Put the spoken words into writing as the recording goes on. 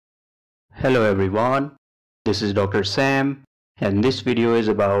Hello everyone, this is Dr. Sam and this video is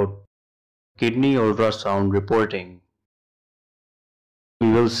about kidney ultrasound reporting. We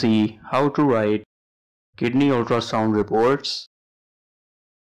will see how to write kidney ultrasound reports.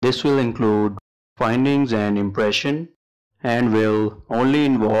 This will include findings and impression and will only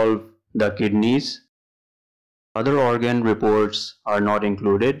involve the kidneys. Other organ reports are not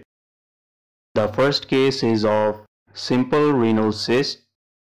included. The first case is of simple renal cyst.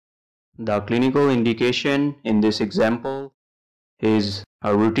 The clinical indication in this example is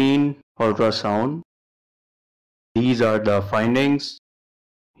a routine ultrasound. These are the findings.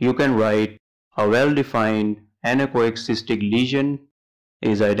 You can write a well-defined anechoic cystic lesion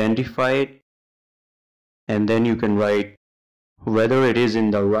is identified, and then you can write whether it is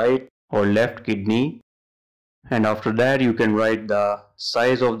in the right or left kidney, and after that you can write the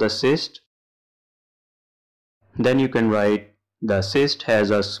size of the cyst. Then you can write the cyst has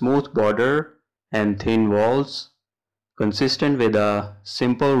a smooth border and thin walls, consistent with a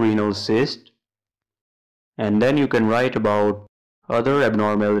simple renal cyst. And then you can write about other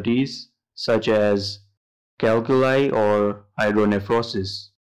abnormalities such as calculi or hydronephrosis.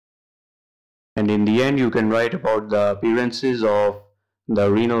 And in the end you can write about the appearances of the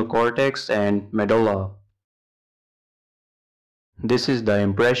renal cortex and medulla. This is the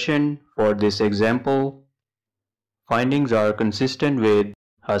impression for this example. Findings are consistent with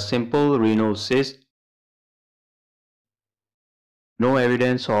a simple renal cyst. No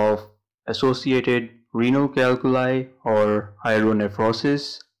evidence of associated renal calculi or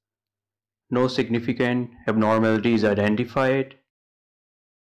hydronephrosis. No significant abnormalities identified.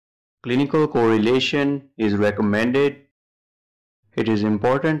 Clinical correlation is recommended. It is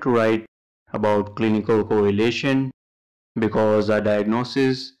important to write about clinical correlation because a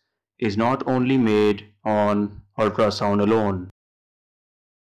diagnosis is not only made on ultrasound alone.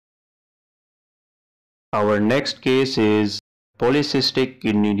 Our next case is polycystic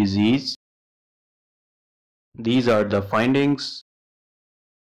kidney disease. These are the findings.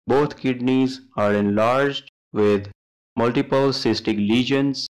 Both kidneys are enlarged with multiple cystic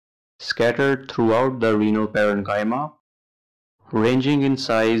lesions scattered throughout the renal parenchyma, ranging in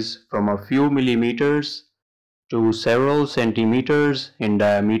size from a few millimeters to several centimeters in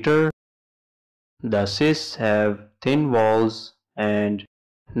diameter. The cysts have thin walls and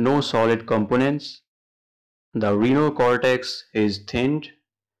no solid components. The renal cortex is thinned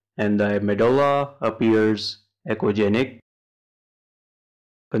and the medulla appears echogenic,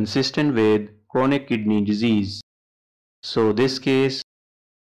 consistent with chronic kidney disease. So this case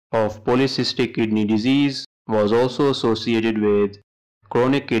of polycystic kidney disease was also associated with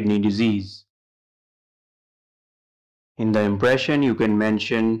chronic kidney disease. In the impression you can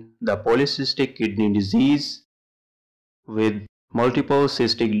mention the polycystic kidney disease with multiple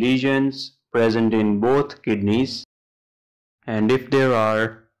cystic lesions present in both kidneys, and if there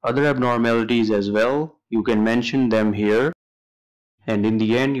are other abnormalities as well, you can mention them here, and in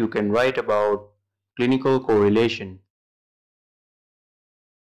the end you can write about clinical correlation.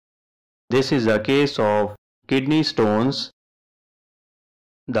 This is a case of kidney stones.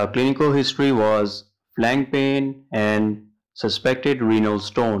 The clinical history was flank pain and suspected renal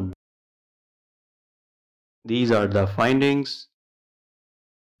stone. These are the findings.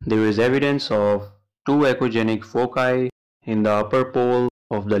 There is evidence of two echogenic foci in the upper pole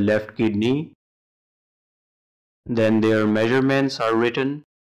of the left kidney. Then their measurements are written.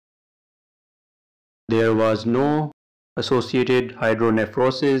 There was no associated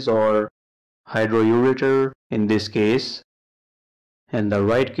hydronephrosis or hydroureter in this case, and the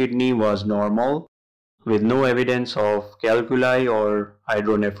right kidney was normal with no evidence of calculi or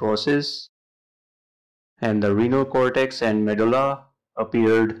hydronephrosis, and the renal cortex and medulla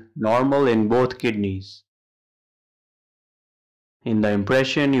appeared normal in both kidneys. In the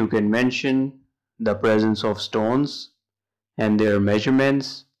impression you can mention the presence of stones and their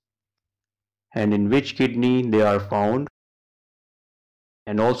measurements and in which kidney they are found,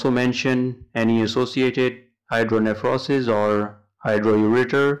 and also mention any associated hydronephrosis or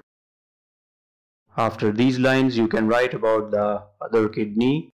hydroureter. After these lines you can write about the other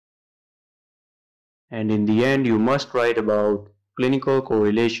kidney, and in the end you must write about clinical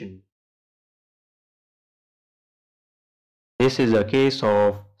correlation. This is a case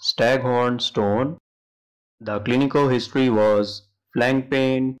of Staghorn Stone. The clinical history was flank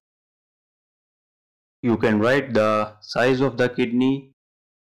pain. You can write the size of the kidney,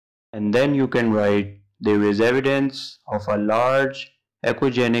 and then you can write there is evidence of a large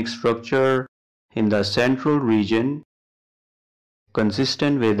echogenic structure in the central region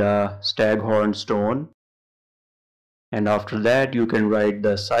consistent with a Staghorn stone. And after that you can write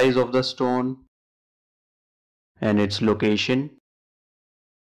the size of the stone and its location.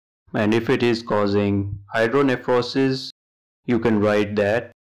 And if it is causing hydronephrosis, you can write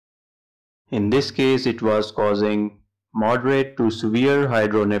that. In this case, it was causing moderate to severe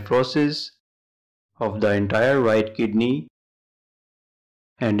hydronephrosis of the entire right kidney.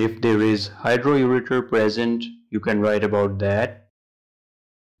 And if there is hydroureter present, you can write about that.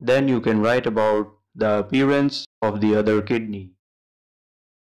 Then you can write about the appearance of the other kidney.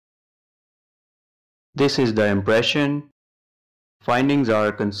 This is the impression. Findings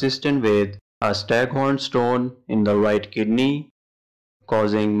are consistent with a Staghorn stone in the right kidney,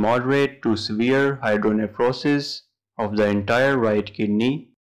 causing moderate to severe hydronephrosis of the entire right kidney.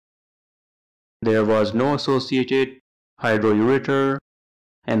 There was no associated hydroureter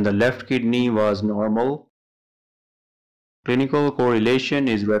and the left kidney was normal. Clinical correlation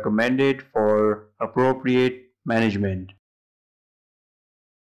is recommended for appropriate management.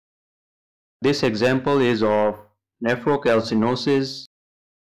 This example is of nephrocalcinosis.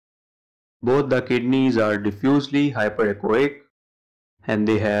 Both the kidneys are diffusely hyperechoic and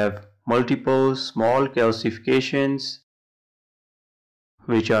they have multiple small calcifications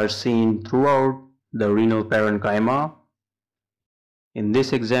which are seen throughout the renal parenchyma. In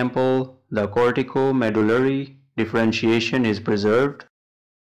this example, the corticomedullary differentiation is preserved.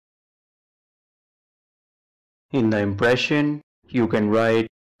 In the impression, you can write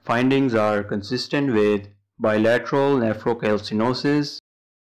findings are consistent with bilateral nephrocalcinosis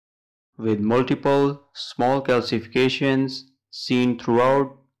with multiple small calcifications seen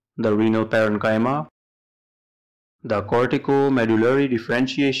throughout the renal parenchyma. The corticomedullary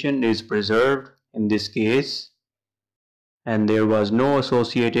differentiation is preserved in this case, and there was no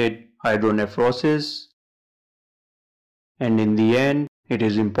associated hydronephrosis. And in the end, it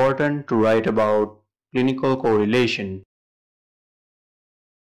is important to write about clinical correlation.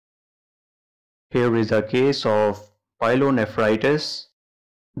 Here is a case of pyelonephritis.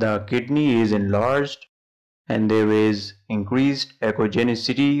 The kidney is enlarged and there is increased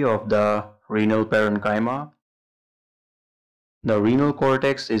echogenicity of the renal parenchyma. The renal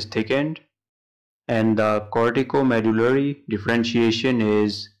cortex is thickened and the corticomedullary differentiation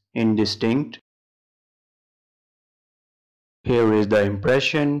is indistinct. Here is the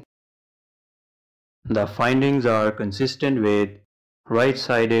impression. The findings are consistent with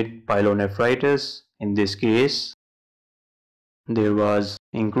right-sided pyelonephritis. In this case, there was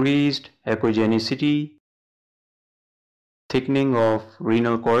increased echogenicity, thickening of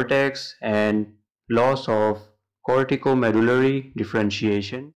renal cortex, and loss of corticomedullary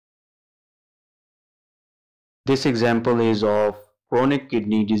differentiation. This example is of chronic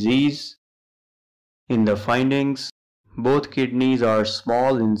kidney disease. In the findings, both kidneys are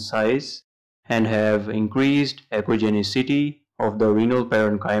small in size and have increased echogenicity of the renal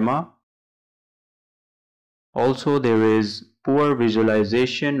parenchyma. Also, there is poor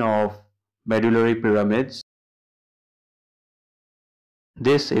visualization of medullary pyramids.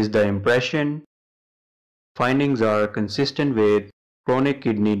 This is the impression. Findings are consistent with chronic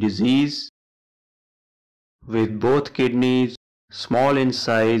kidney disease, with both kidneys small in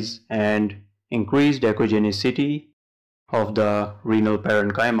size and increased echogenicity of the renal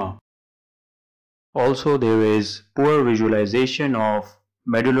parenchyma. Also, there is poor visualization of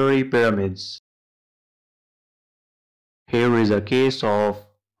medullary pyramids. Here is a case of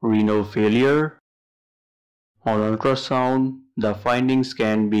renal failure. On ultrasound, the findings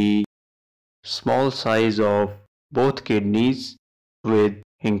can be small size of both kidneys with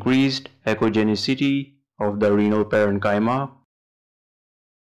increased echogenicity of the renal parenchyma.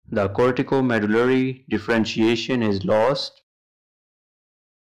 The corticomedullary differentiation is lost.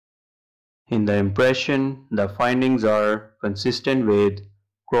 In the impression, the findings are consistent with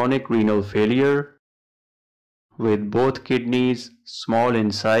chronic renal failure, with both kidneys small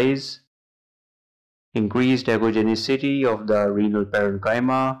in size, increased echogenicity of the renal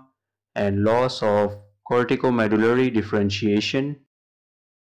parenchyma, and loss of corticomedullary differentiation.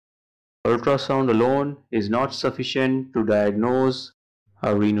 Ultrasound alone is not sufficient to diagnose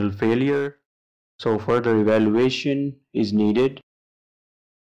a renal failure, so further evaluation is needed.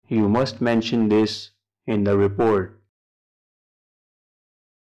 You must mention this in the report.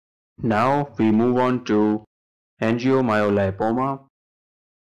 Now we move on to Angiomyolipoma.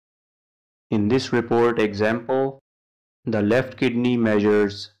 In this report example, the left kidney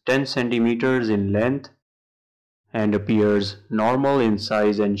measures 10 centimeters in length and appears normal in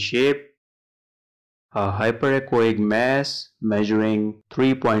size and shape. A hyperechoic mass measuring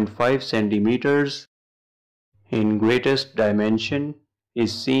 3.5 centimeters in greatest dimension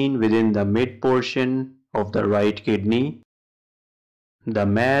is seen within the mid portion of the right kidney. The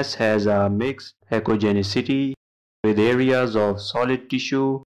mass has a mixed echogenicity with areas of solid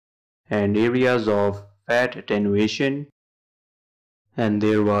tissue and areas of fat attenuation, and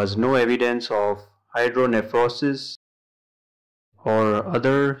there was no evidence of hydronephrosis or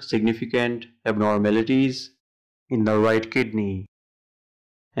other significant abnormalities in the right kidney,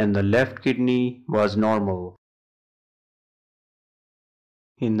 and the left kidney was normal.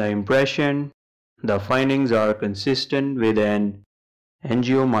 In the impression, the findings are consistent with an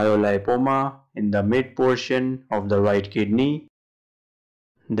angiomyolipoma in the mid portion of the right kidney.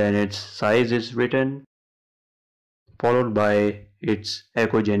 Then its size is written, followed by its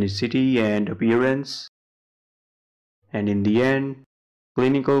echogenicity and appearance, and in the end,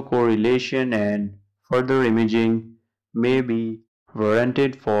 clinical correlation and further imaging may be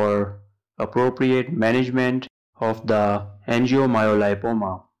warranted for appropriate management of the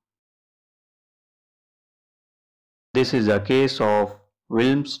angiomyolipoma. This is a case of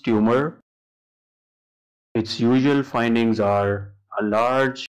Wilms tumor. Its usual findings are a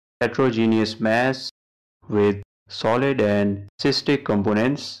large heterogeneous mass with solid and cystic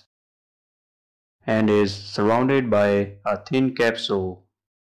components and is surrounded by a thin capsule.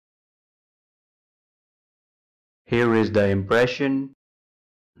 Here is the impression.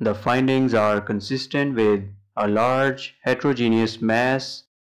 The findings are consistent with a large heterogeneous mass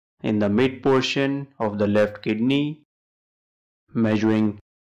in the mid portion of the left kidney, measuring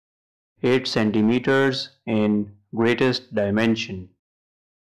 8 centimeters in greatest dimension,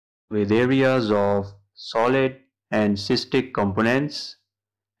 with areas of solid and cystic components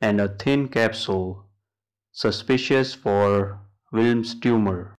and a thin capsule, suspicious for Wilms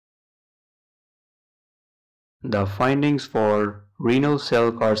tumor. The findings for renal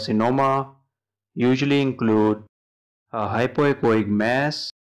cell carcinoma usually include a hypoechoic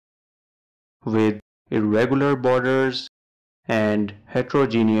mass with irregular borders and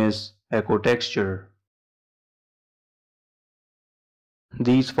heterogeneous echo texture.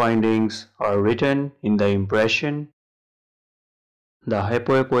 These findings are written in the impression. The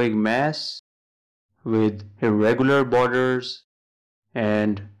hypoechoic mass with irregular borders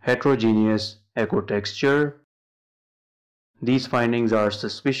and heterogeneous echo texture. These findings are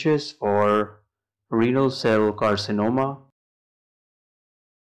suspicious for renal cell carcinoma.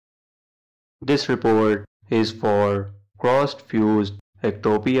 This report is for crossed fused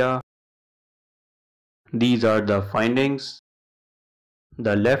ectopia. These are the findings.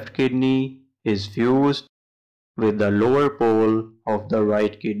 The left kidney is fused with the lower pole of the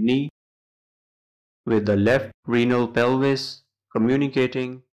right kidney, with the left renal pelvis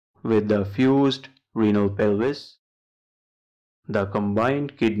communicating with the fused renal pelvis. The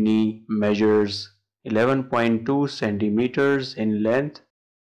combined kidney measures 11.2 centimeters in length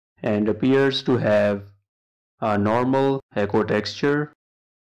and appears to have a normal echo texture.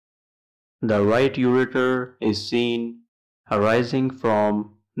 The right ureter is seen arising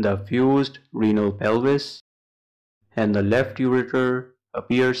from the fused renal pelvis, and the left ureter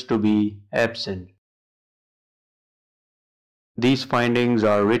appears to be absent. These findings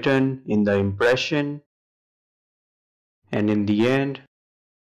are written in the impression, and in the end,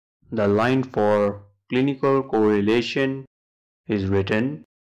 the line for clinical correlation is written.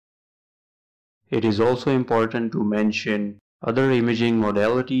 It is also important to mention other imaging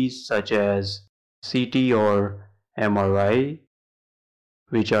modalities such as CT or MRI,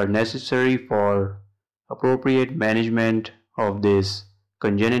 which are necessary for appropriate management of this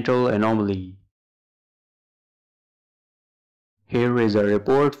congenital anomaly. Here is a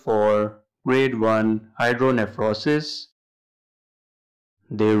report for grade 1 hydronephrosis.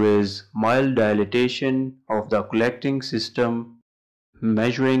 There is mild dilatation of the collecting system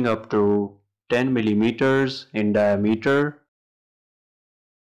measuring up to 10 millimeters in diameter.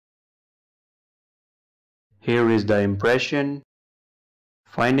 Here is the impression.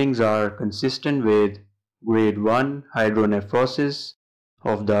 Findings are consistent with grade 1 hydronephrosis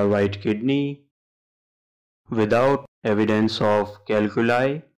of the right kidney without evidence of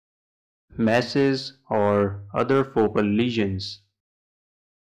calculi, masses, or other focal lesions.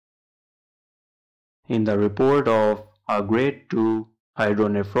 In the report of a grade 2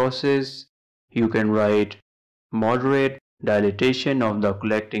 hydronephrosis, you can write moderate dilatation of the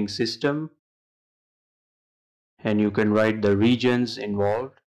collecting system, and you can write the regions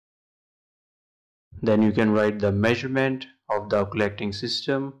involved. Then you can write the measurement of the collecting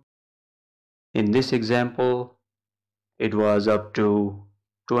system. In this example, it was up to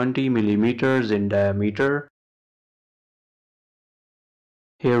 20 millimeters in diameter.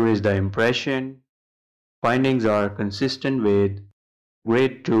 Here is the impression. Findings are consistent with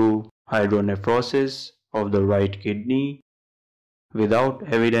grade 2 hydronephrosis of the right kidney without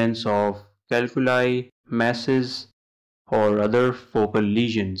evidence of calculi, masses, or other focal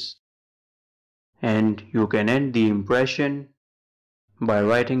lesions. And you can end the impression by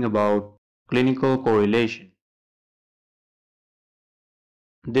writing about clinical correlation.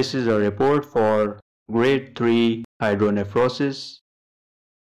 This is a report for grade 3 hydronephrosis.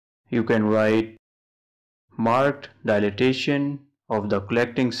 You can write marked dilatation of the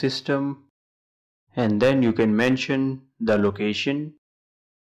collecting system, and then you can mention the location.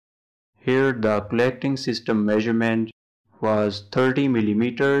 Here the collecting system measurement was 30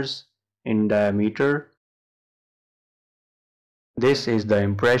 millimeters in diameter. This is the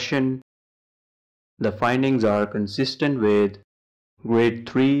impression. The findings are consistent with grade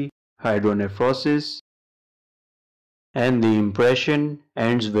 3 hydronephrosis, and the impression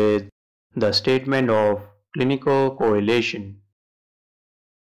ends with the statement of clinical correlation.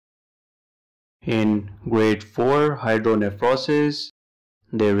 In grade 4 hydronephrosis,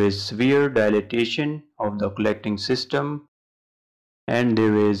 there is severe dilatation of the collecting system, and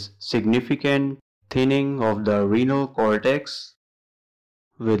there is significant thinning of the renal cortex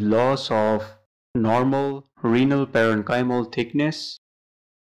with loss of normal renal parenchymal thickness,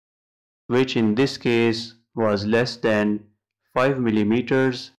 which in this case was less than 5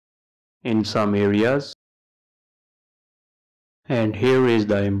 millimeters in some areas. And here is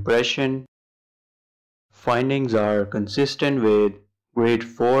the impression. Findings are consistent with grade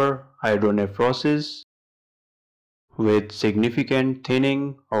 4 hydronephrosis with significant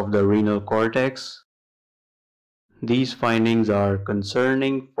thinning of the renal cortex. These findings are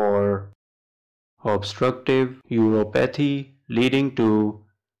concerning for obstructive uropathy leading to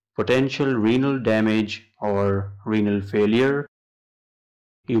potential renal damage or renal failure.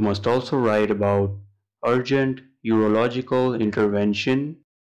 You must also write about urgent urological intervention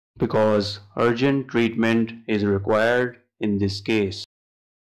because urgent treatment is required in this case.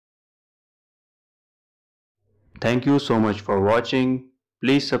 Thank you so much for watching.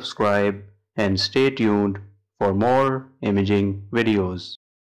 Please subscribe and stay tuned for more imaging videos.